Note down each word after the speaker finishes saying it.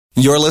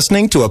You're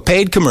listening to a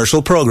paid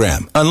commercial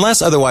program.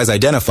 Unless otherwise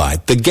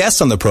identified, the guests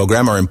on the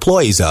program are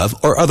employees of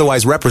or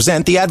otherwise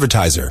represent the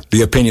advertiser.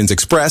 The opinions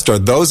expressed are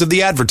those of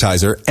the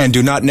advertiser and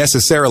do not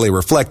necessarily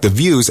reflect the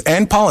views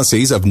and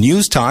policies of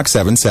News Talk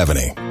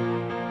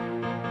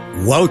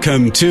 770.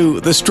 Welcome to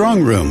The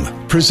Strong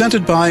Room,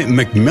 presented by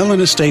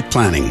MacMillan Estate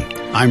Planning.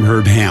 I'm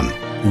Herb Ham.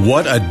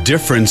 What a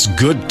difference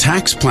good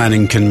tax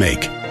planning can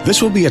make.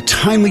 This will be a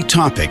timely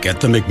topic at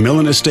the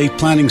MacMillan Estate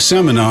Planning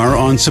Seminar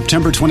on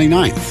September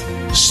 29th.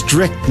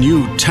 Strict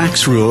new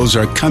tax rules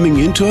are coming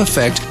into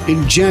effect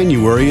in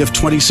January of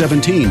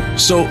 2017,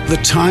 so the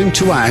time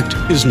to act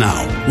is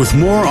now. With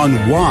more on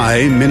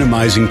why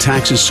minimizing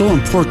tax is so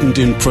important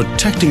in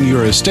protecting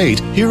your estate,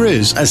 here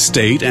is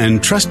estate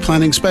and trust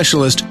planning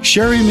specialist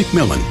Sherry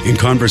MacMillan in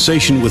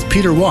conversation with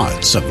Peter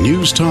Watts of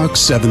News Talk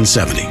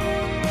 770.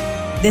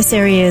 This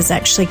area is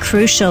actually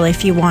crucial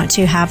if you want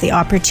to have the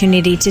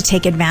opportunity to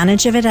take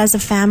advantage of it as a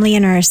family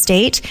in our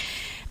estate.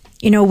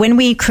 You know, when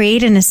we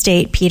create an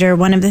estate, Peter,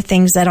 one of the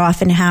things that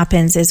often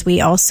happens is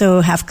we also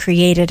have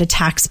created a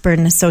tax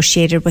burden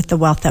associated with the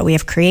wealth that we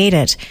have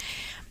created.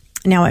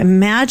 Now,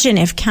 imagine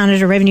if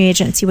Canada Revenue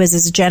Agency was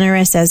as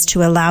generous as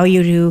to allow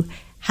you to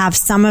have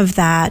some of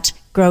that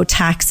grow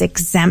tax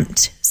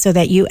exempt so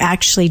that you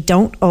actually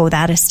don't owe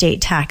that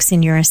estate tax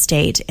in your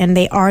estate. And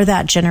they are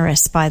that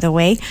generous, by the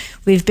way.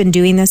 We've been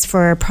doing this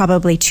for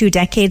probably 2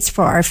 decades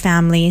for our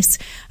families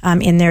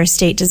in their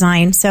estate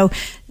design. So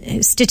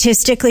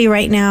statistically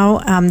right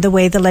now, the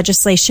way the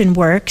legislation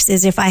works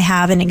is if I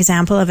have an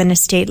example of an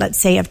estate, let's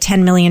say of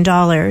 $10 million,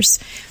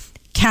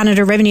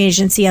 Canada Revenue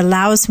Agency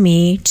allows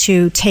me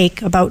to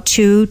take about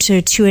 $2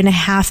 to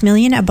 $2.5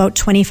 million, about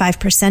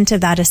 25%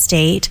 of that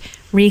estate,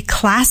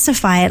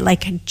 reclassify it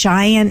like a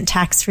giant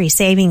tax-free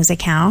savings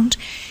account,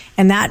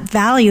 and that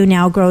value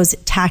now grows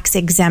tax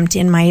exempt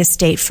in my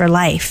estate for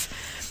life.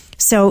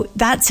 So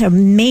that's an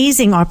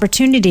amazing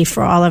opportunity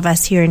for all of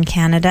us here in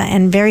Canada,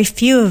 and very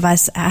few of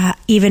us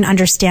even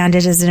understand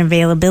it as an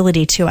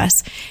availability to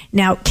us.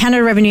 Now,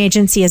 Canada Revenue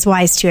Agency is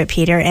wise to it,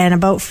 Peter, and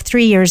about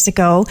 3 years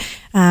ago,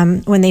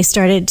 when they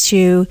started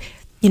to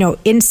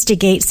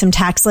instigate some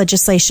tax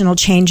legislational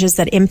changes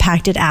that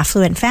impacted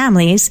affluent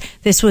families,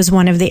 this was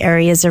one of the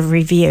areas of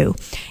review.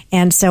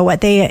 And so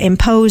what they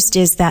imposed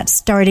is that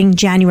starting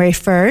January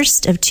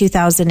 1st of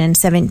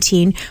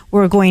 2017,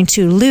 we're going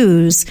to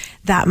lose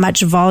that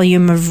much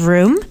volume of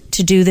room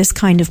to do this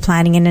kind of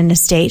planning in an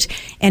estate.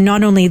 And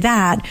not only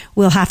that,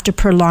 we'll have to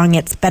prolong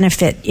its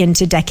benefit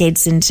into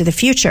decades into the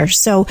future.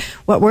 So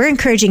what we're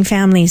encouraging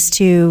families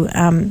to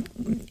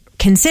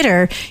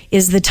consider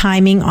is the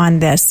timing on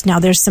this. Now,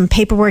 there's some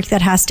paperwork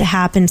that has to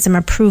happen, some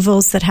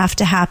approvals that have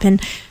to happen.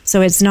 So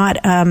it's not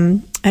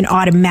an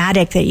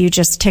automatic that you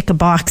just tick a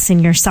box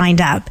and you're signed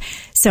up.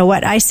 So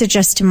what I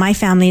suggest to my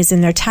families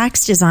in their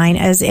tax design,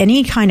 as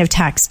any kind of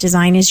tax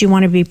design, is you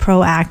want to be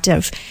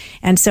proactive.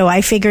 And so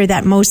I figure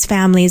that most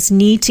families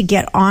need to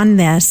get on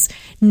this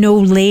no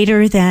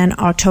later than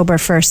October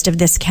 1st of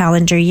this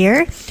calendar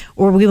year,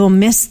 or we will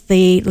miss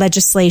the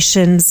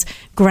legislation's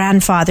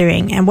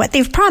grandfathering. And what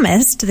they've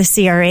promised, the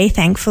CRA,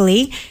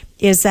 thankfully,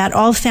 is that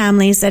all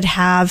families that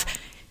have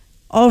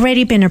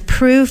already been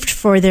approved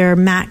for their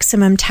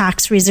maximum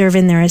tax reserve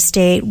in their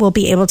estate will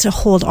be able to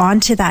hold on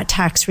to that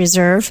tax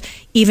reserve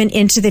even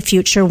into the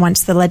future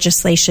once the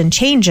legislation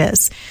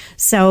changes.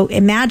 So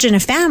imagine a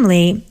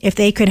family, if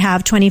they could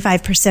have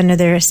 25% of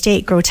their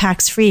estate grow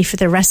tax-free for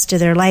the rest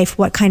of their life,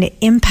 what kind of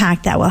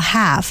impact that will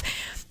have.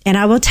 And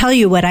I will tell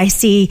you what I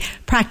see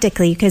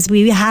practically, because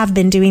we have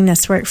been doing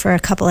this work for a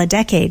couple of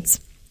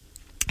decades.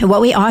 And what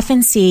we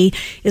often see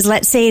is,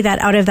 let's say that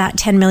out of that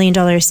 $10 million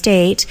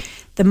estate,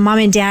 the mom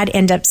and dad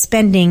end up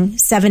spending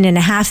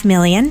 $7.5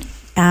 million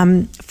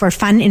for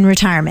fun in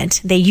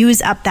retirement. They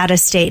use up that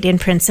estate in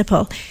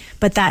principle.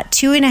 But that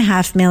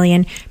 $2.5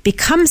 million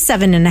becomes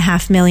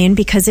 $7.5 million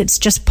because it's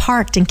just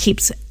parked and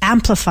keeps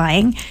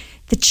amplifying.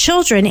 The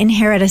children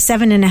inherit a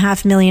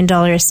 $7.5 million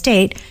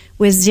estate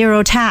with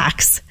zero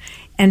tax.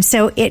 And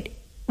so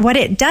what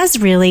it does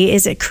really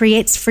is it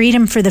creates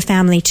freedom for the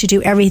family to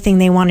do everything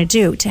they want to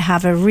do, to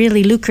have a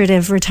really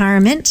lucrative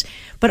retirement,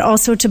 but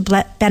also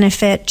to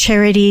benefit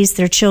charities,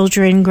 their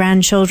children,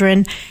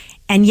 grandchildren,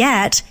 and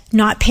yet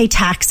not pay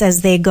tax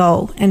as they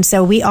go. And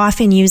so we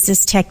often use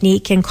this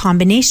technique in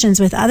combinations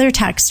with other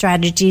tax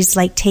strategies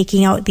like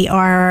taking out the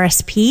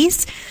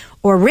RRSPs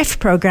or RIF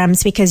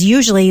programs, because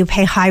usually you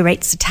pay high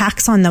rates of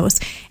tax on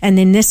those. And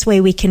in this way,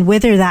 we can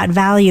wither that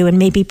value, and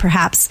maybe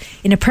perhaps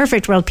in a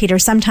perfect world, Peter,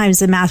 sometimes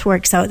the math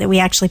works out that we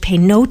actually pay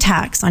no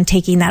tax on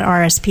taking that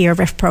RSP or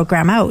RIF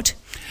program out.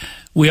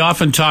 We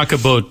often talk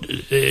about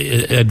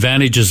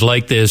advantages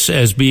like this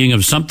as being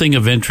of something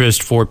of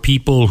interest for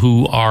people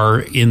who are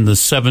in the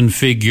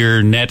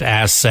 7-figure net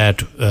asset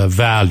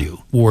value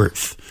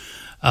worth.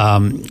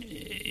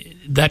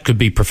 That could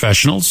be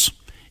professionals.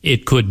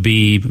 It could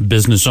be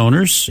business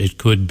owners. It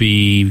could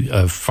be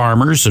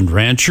farmers and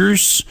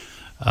ranchers.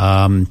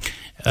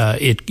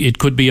 It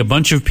could be a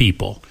bunch of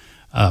people.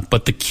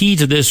 But the key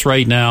to this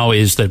right now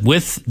is that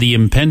with the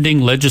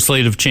impending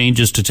legislative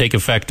changes to take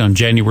effect on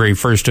January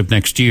 1st of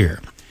next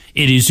year,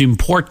 It is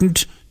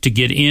important to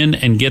get in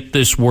and get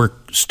this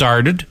work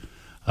started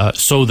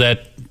so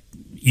that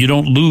you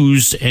don't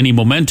lose any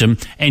momentum,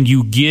 and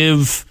you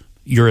give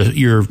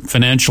your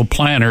financial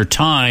planner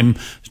time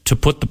to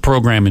put the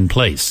program in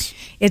place.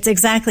 It's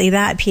exactly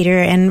that, Peter.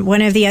 And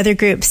one of the other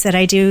groups that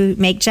I do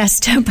make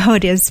jest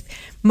about is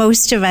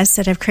most of us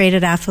that have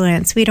created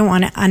affluence, we don't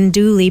want to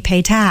unduly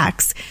pay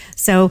tax.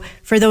 So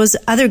for those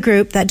other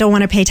group that don't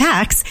want to pay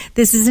tax,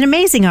 this is an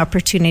amazing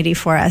opportunity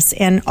for us.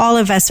 And all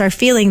of us are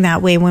feeling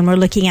that way when we're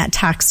looking at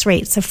tax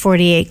rates of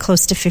 48,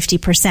 close to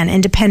 50%.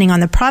 And depending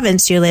on the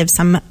province you live,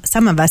 some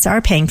of us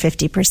are paying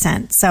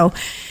 50%. So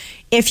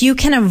if you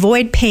can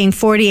avoid paying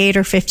 48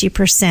 or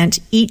 50%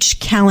 each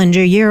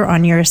calendar year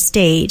on your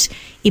estate,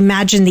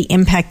 imagine the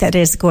impact that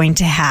is going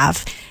to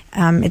have.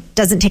 It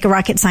doesn't take a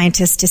rocket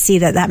scientist to see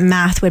that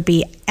math would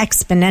be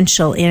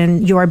exponential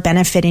in your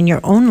benefit in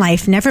your own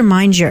life, never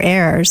mind your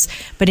heirs,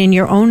 but in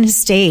your own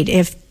estate.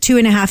 If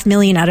 2.5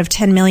 million out of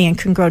 10 million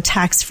can grow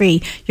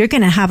tax-free, you're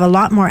going to have a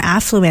lot more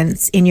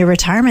affluence in your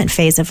retirement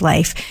phase of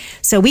life.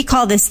 So we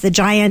call this the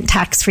giant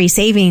tax-free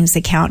savings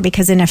account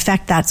because in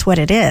effect, that's what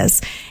it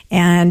is.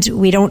 And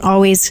we don't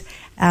always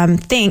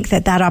think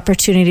that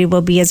opportunity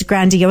will be as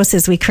grandiose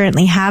as we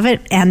currently have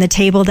it and the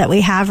table that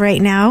we have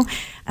right now.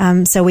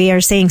 So we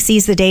are saying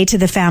seize the day to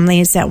the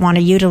families that want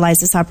to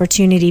utilize this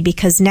opportunity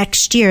because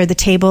next year the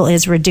table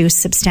is reduced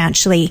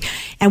substantially.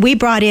 And we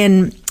brought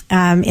in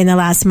the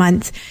last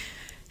month,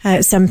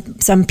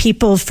 some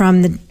people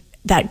from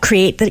that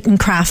create and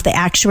craft the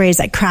actuaries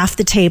that craft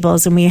the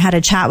tables. And we had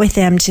a chat with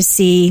them to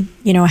see,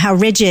 how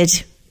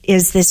rigid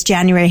is this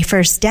January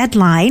 1st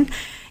deadline.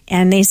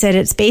 And they said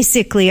it's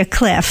basically a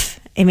cliff.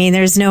 I mean,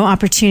 there's no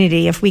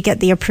opportunity. If we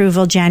get the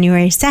approval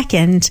January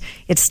 2nd,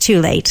 it's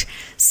too late.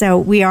 So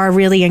we are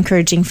really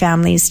encouraging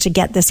families to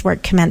get this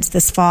work commenced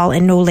this fall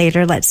and no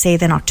later, let's say,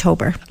 than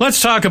October.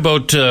 Let's talk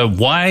about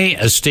why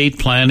estate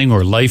planning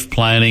or life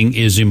planning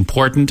is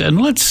important. And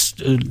let's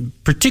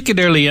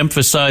particularly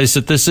emphasize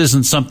that this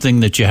isn't something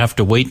that you have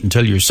to wait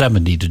until you're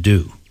 70 to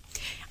do.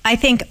 I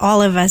think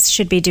all of us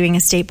should be doing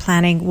estate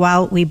planning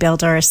while we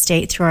build our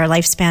estate through our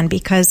lifespan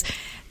because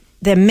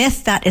the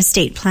myth that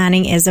estate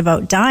planning is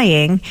about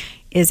dying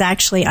is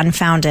actually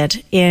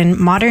unfounded. In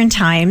modern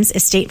times,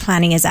 estate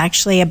planning is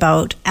actually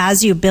about,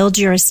 as you build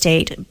your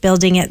estate,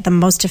 building it the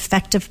most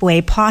effective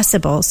way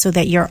possible so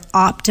that you're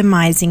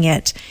optimizing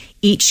it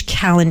each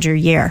calendar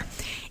year.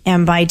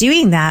 And by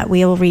doing that,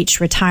 we'll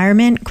reach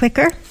retirement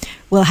quicker.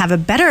 We'll have a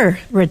better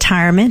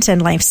retirement and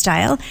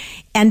lifestyle.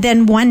 And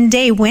then one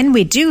day when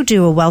we do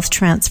a wealth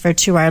transfer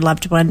to our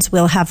loved ones,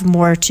 we'll have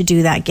more to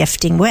do that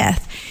gifting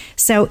with.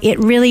 So it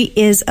really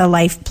is a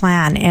life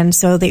plan. And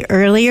so the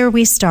earlier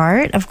we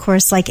start, of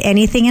course, like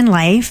anything in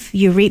life,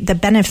 you reap the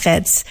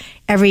benefits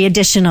every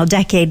additional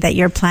decade that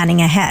you're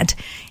planning ahead.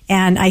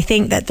 And I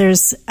think that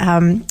there's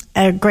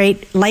a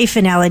great life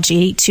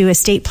analogy to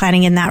estate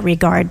planning in that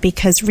regard,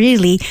 because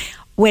really,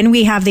 when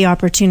we have the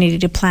opportunity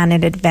to plan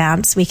in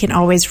advance, we can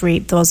always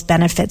reap those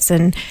benefits.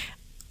 And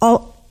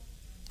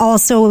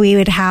also, we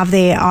would have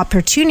the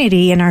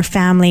opportunity in our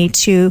family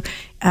to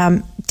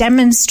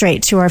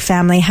demonstrate to our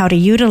family how to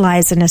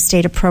utilize an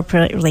estate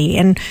appropriately.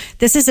 And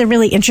this is a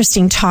really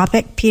interesting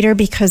topic, Peter,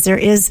 because there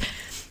is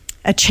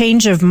a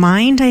change of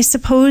mind, I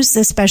suppose,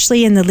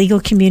 especially in the legal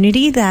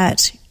community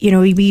that,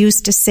 we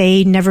used to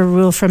say never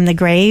rule from the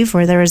grave,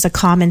 or there is a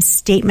common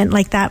statement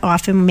like that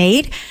often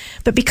made.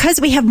 But because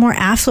we have more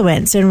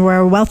affluence and we're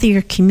a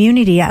wealthier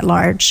community at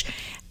large,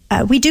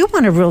 we do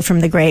want to rule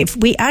from the grave.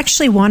 We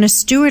actually want to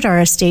steward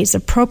our estates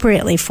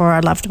appropriately for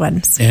our loved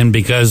ones. And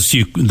because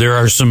there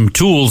are some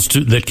tools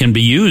that can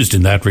be used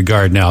in that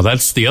regard now.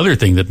 That's the other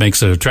thing that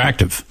makes it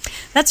attractive.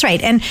 That's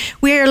right. And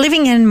we're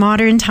living in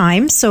modern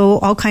times, so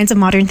all kinds of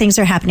modern things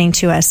are happening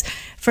to us.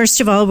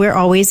 First of all, we're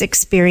always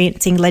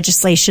experiencing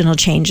legislational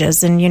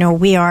changes. And,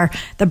 we are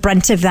the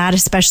brunt of that,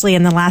 especially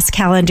in the last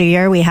calendar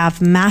year. We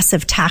have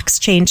massive tax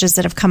changes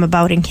that have come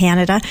about in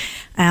Canada.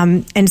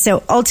 And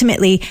so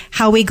ultimately,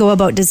 how we go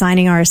about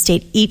designing our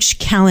estate each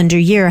calendar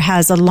year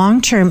has a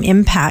long-term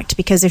impact,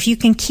 because if you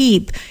can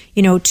keep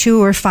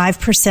 2 or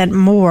 5%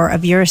 more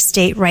of your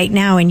estate right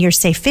now and you're,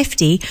 say,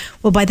 50,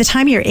 well, by the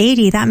time you're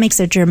 80, that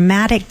makes a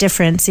dramatic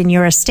difference in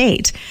your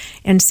estate.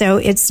 And so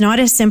it's not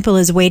as simple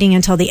as waiting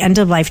until the end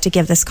of life to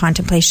give this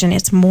contemplation.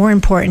 It's more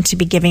important to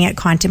be giving it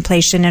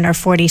contemplation in our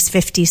 40s,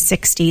 50s,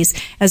 60s,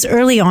 as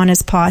early on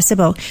as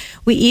possible.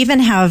 We even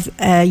have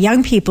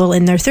young people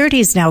in their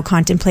 30s now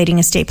contemplating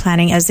estate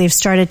planning as they've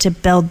started to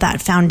build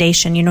that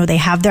foundation. They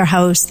have their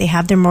house, they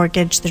have their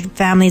mortgage, their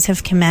families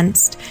have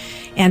commenced.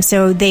 And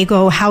so they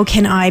go, how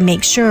can I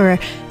make sure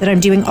that I'm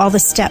doing all the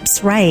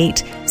steps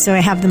right so I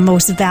have the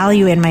most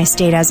value in my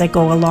estate as I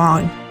go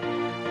along?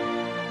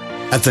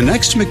 At the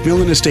next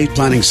MacMillan Estate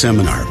Planning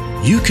Seminar,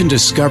 you can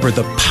discover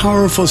the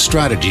powerful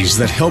strategies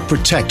that help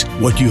protect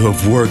what you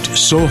have worked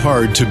so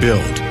hard to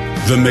build.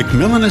 The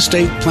MacMillan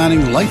Estate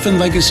Planning Life and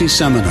Legacy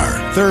Seminar,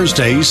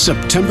 Thursday,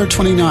 September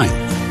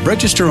 29th.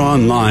 Register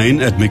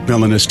online at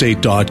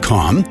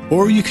MacMillanestate.com,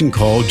 or you can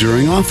call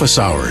during office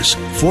hours,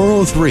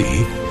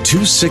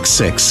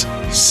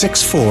 403-266-8888.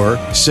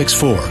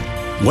 6464.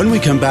 When we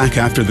come back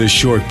after this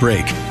short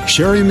break,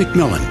 Sherry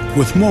MacMillan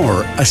with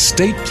more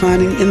estate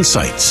planning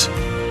insights.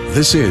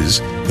 This is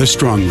The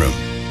Strong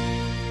Room.